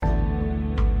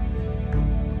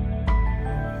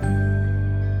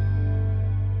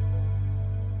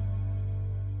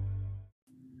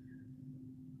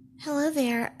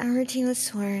there, I'm Regina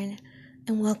Swarn,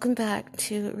 and welcome back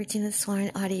to Regina Swarn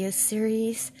audio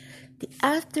series, The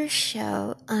After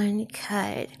Show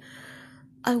Uncut.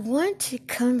 I want to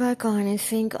come back on and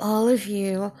thank all of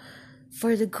you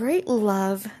for the great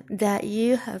love that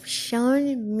you have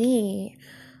shown me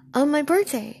on my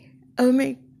birthday. Oh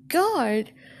my God.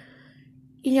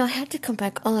 I had to come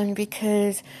back on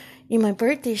because my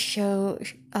birthday show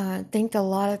thanked a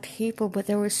lot of people, but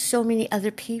there were so many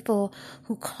other people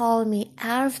who called me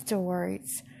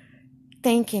afterwards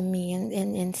thanking me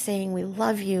and saying we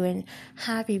love you and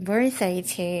happy birthday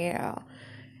to you.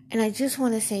 And I just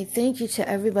want to say thank you to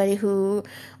everybody who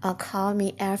called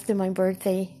me after my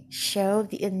birthday show,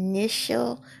 the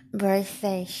initial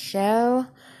birthday show.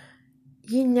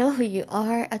 You know who you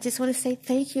are. I just want to say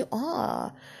thank you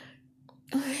all.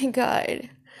 Oh my God.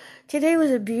 Today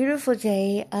was a beautiful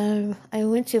day. I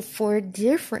went to 4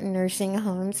 different nursing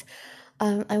homes.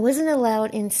 I wasn't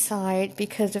allowed inside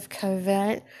because of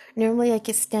COVID. Normally I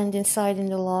could stand inside in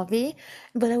the lobby,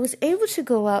 but I was able to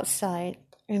go outside.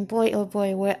 And boy, oh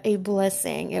boy, what a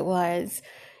blessing it was.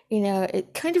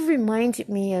 It kind of reminded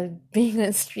me of being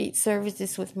on street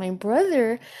services with my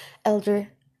brother, Elder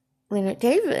Leonard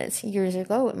Davis, years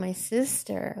ago with my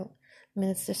sister,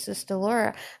 Minister Sister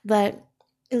Laura. But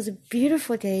it was a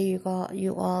beautiful day, you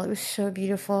all. It was so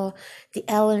beautiful. The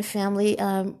Allen family,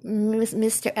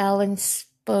 Mr. Allen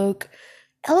spoke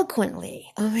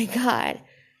eloquently. Oh my God.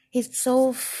 He's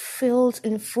so filled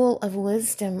and full of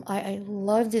wisdom. I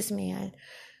love this man.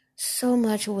 So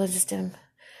much wisdom.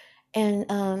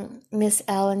 And Miss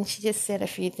Allen, she just said a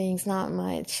few things, not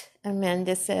much.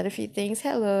 Amanda said a few things,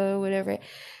 hello, whatever.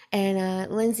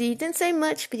 And Lindsay didn't say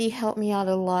much, but he helped me out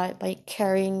a lot by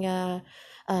carrying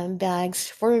bags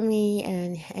for me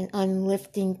and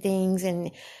unlifting things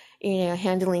and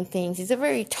handling things. He's a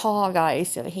very tall guy,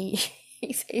 so he's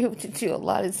able to do a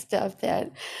lot of stuff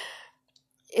that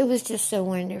it was just so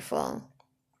wonderful.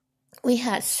 We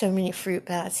had so many fruit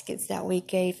baskets that we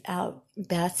gave out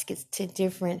baskets to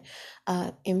different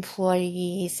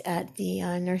employees at the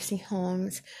nursing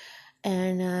homes,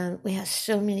 and we had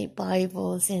so many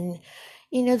Bibles. And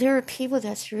there are people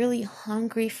that's really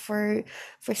hungry for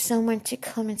someone to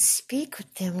come and speak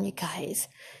with them, you guys.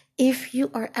 If you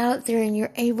are out there and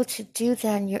you're able to do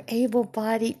that and you're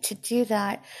able-bodied to do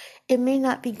that, it may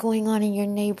not be going on in your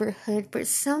neighborhood, but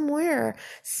somewhere,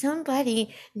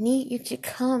 somebody need you to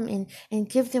come and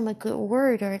give them a good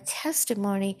word or a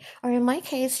testimony, or in my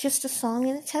case, just a song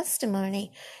and a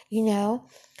testimony.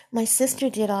 My sister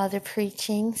did all the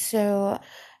preaching, so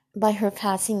by her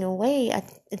passing away, I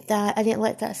didn't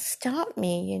let that stop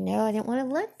me, I didn't want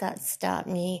to let that stop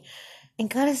me. And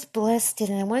God has blessed it,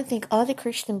 and I want to thank all the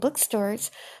Christian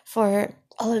bookstores for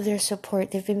all of their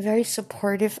support. They've been very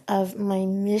supportive of my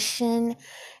mission,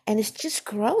 and it's just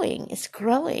growing. It's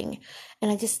growing.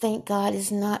 And I just thank God it's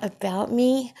not about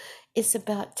me. It's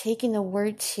about taking the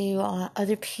word to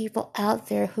other people out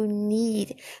there who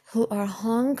are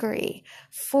hungry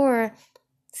for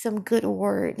some good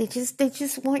word. They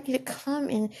just want you to come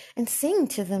and sing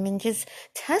to them and just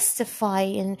testify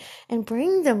and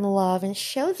bring them love and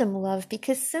show them love,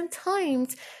 because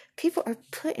sometimes people are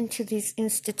put into these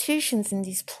institutions and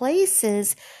these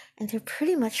places and they're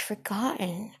pretty much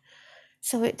forgotten.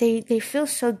 So they feel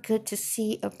so good to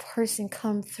see a person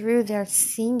come through there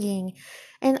singing.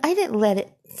 And I didn't let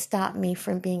it stop me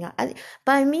from being out.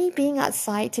 By me being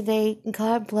outside today,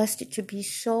 God blessed it to be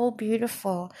so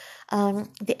beautiful.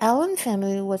 The Allen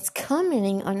family was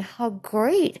commenting on how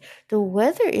great the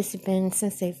weather has been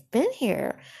since they've been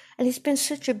here. And it's been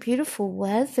such a beautiful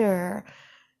weather.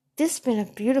 This has been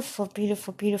a beautiful,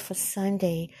 beautiful, beautiful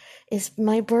Sunday. It's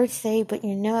my birthday, but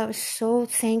I was so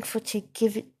thankful to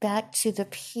give it back to the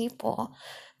people,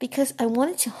 because I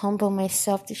wanted to humble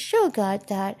myself to show God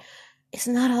that it's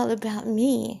not all about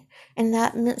me. And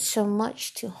that meant so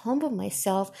much to humble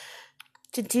myself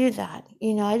to do that.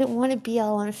 I didn't want to be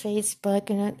all on Facebook,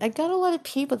 and I got a lot of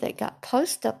people that got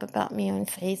post up about me on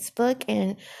Facebook,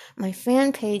 and my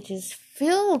fan page is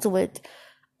filled with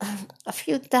a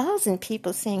few thousand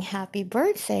people saying happy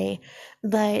birthday,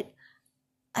 but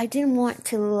I didn't want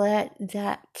to let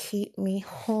that keep me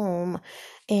home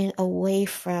and away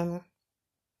from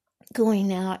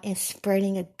going out and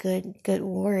spreading a good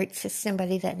word to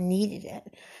somebody that needed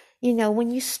it.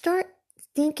 When you start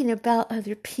thinking about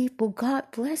other people, God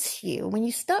bless you. When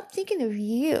you stop thinking of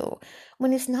you,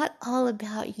 when it's not all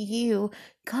about you,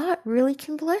 God really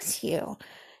can bless you.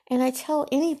 And I tell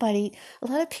anybody, a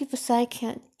lot of people say I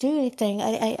can't do anything.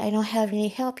 I don't have any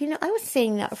help. I was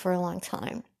saying that for a long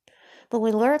time. But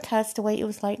when Laura passed away, it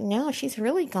was like, no, she's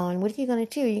really gone. What are you going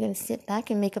to do? Are you going to sit back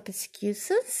and make up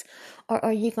excuses? Or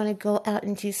are you going to go out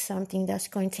and do something that's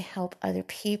going to help other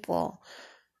people?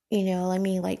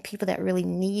 Like people that really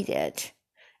need it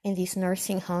in these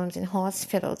nursing homes and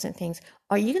hospitals and things.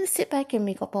 Are you going to sit back and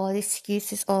make up all the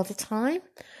excuses all the time?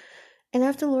 And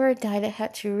after Laura died, I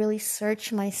had to really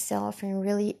search myself and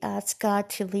really ask God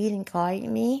to lead and guide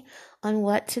me on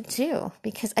what to do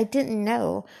because I didn't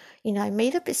know. I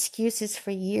made up excuses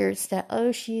for years that,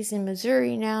 oh, she's in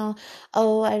Missouri now.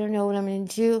 Oh, I don't know what I'm going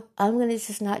to do. I'm going to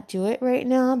just not do it right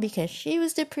now because she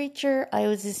was the preacher, I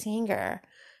was the singer.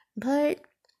 But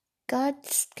God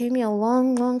gave me a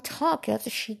long, long talk after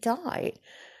she died.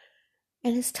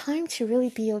 And it's time to really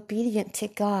be obedient to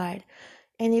God.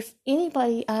 And if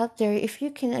anybody out there, if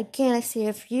you can, again, I say,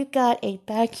 if you got a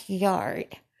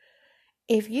backyard,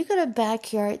 if you got a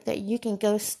backyard that you can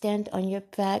go stand on your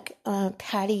back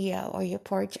patio or your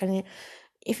porch, and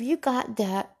if you got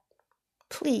that,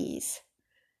 please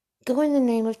go in the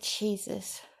name of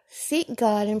Jesus. Seek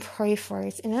God and pray for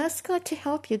it and ask God to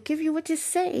help you, give you what to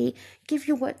say, give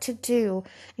you what to do.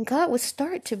 And God will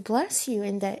start to bless you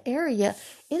in that area.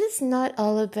 It is not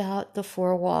all about the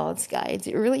four walls, guys.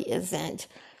 It really isn't.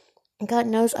 God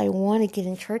knows I want to get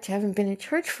in church. I haven't been in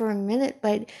church for a minute,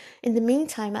 but in the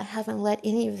meantime, I haven't let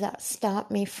any of that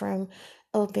stop me from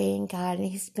obeying God.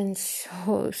 And He's been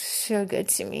so, so good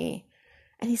to me.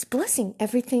 And He's blessing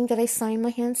everything that I sign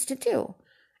my hands to do.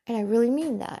 And I really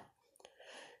mean that.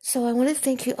 So I want to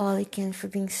thank you all again for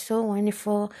being so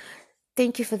wonderful.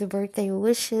 Thank you for the birthday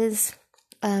wishes.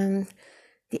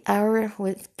 The hour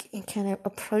was kind of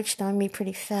approached on me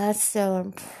pretty fast, so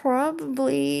I'm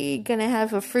probably going to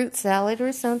have a fruit salad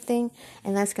or something,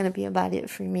 and that's going to be about it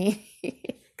for me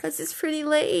because it's pretty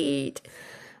late.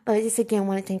 But I just again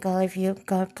want to thank all of you.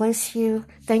 God bless you.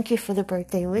 Thank you for the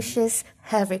birthday wishes.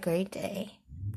 Have a great day.